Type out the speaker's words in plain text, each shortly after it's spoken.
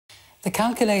The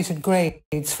calculated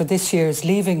grades for this year's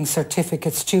Leaving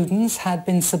Certificate students had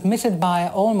been submitted by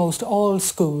almost all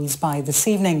schools by this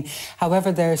evening.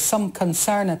 However, there is some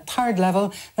concern at third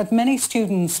level that many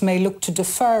students may look to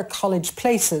defer college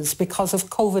places because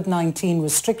of COVID-19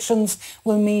 restrictions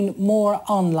will mean more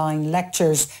online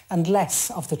lectures and less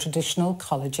of the traditional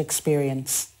college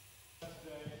experience.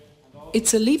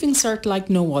 It's a Leaving Cert like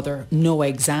no other, no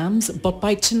exams, but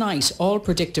by tonight all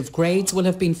predictive grades will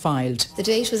have been filed. The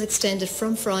date was extended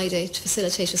from Friday to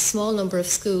facilitate a small number of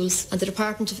schools, and the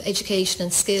Department of Education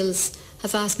and Skills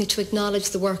have asked me to acknowledge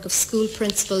the work of school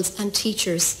principals and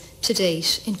teachers to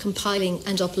date in compiling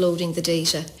and uploading the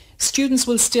data. Students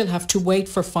will still have to wait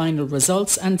for final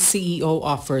results and CEO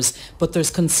offers, but there's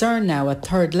concern now at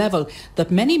third level that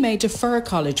many may defer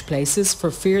college places for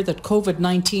fear that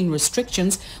COVID-19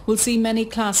 restrictions will see many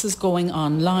classes going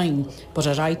online. But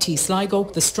at RTE Sligo,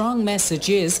 the strong message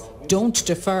is don't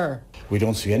defer. We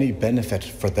don't see any benefit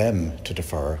for them to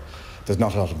defer. There's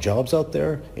not a lot of jobs out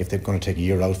there. If they're going to take a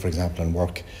year out, for example, and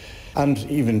work, and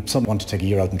even some want to take a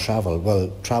year out and travel,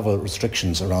 well, travel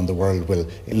restrictions around the world will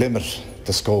limit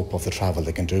the scope of the travel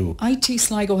they can do. RTE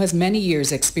Sligo has many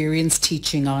years' experience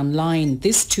teaching online.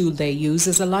 This tool they use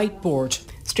is a light board.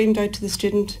 Streamed out to the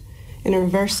student in a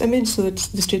reverse image so that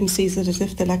the student sees it as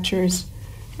if the lecturer is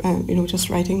just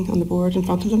writing on the board in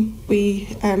front of them.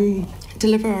 We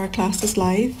deliver our classes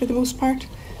live for the most part,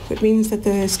 which means that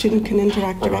the student can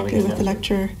interact directly with the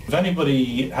lecturer. If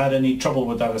anybody had any trouble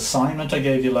with that assignment I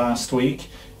gave you last week,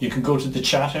 you can go to the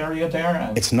chat area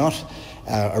there. It's not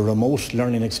a remote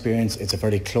learning experience, it's a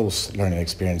very close learning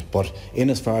experience, but in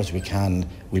as far as we can,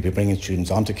 we'll be bringing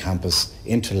students onto campus,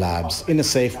 into labs, in a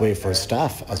safe way for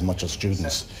staff as much as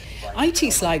students.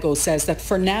 RTE Sligo says that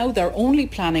for now they're only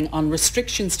planning on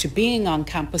restrictions to being on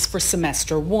campus for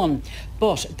semester 1.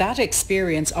 But that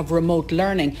experience of remote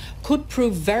learning could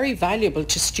prove very valuable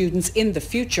to students in the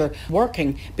future.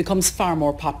 Working becomes far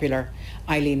more popular.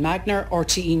 Eileen Magner,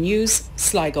 RTE News,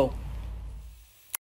 Sligo.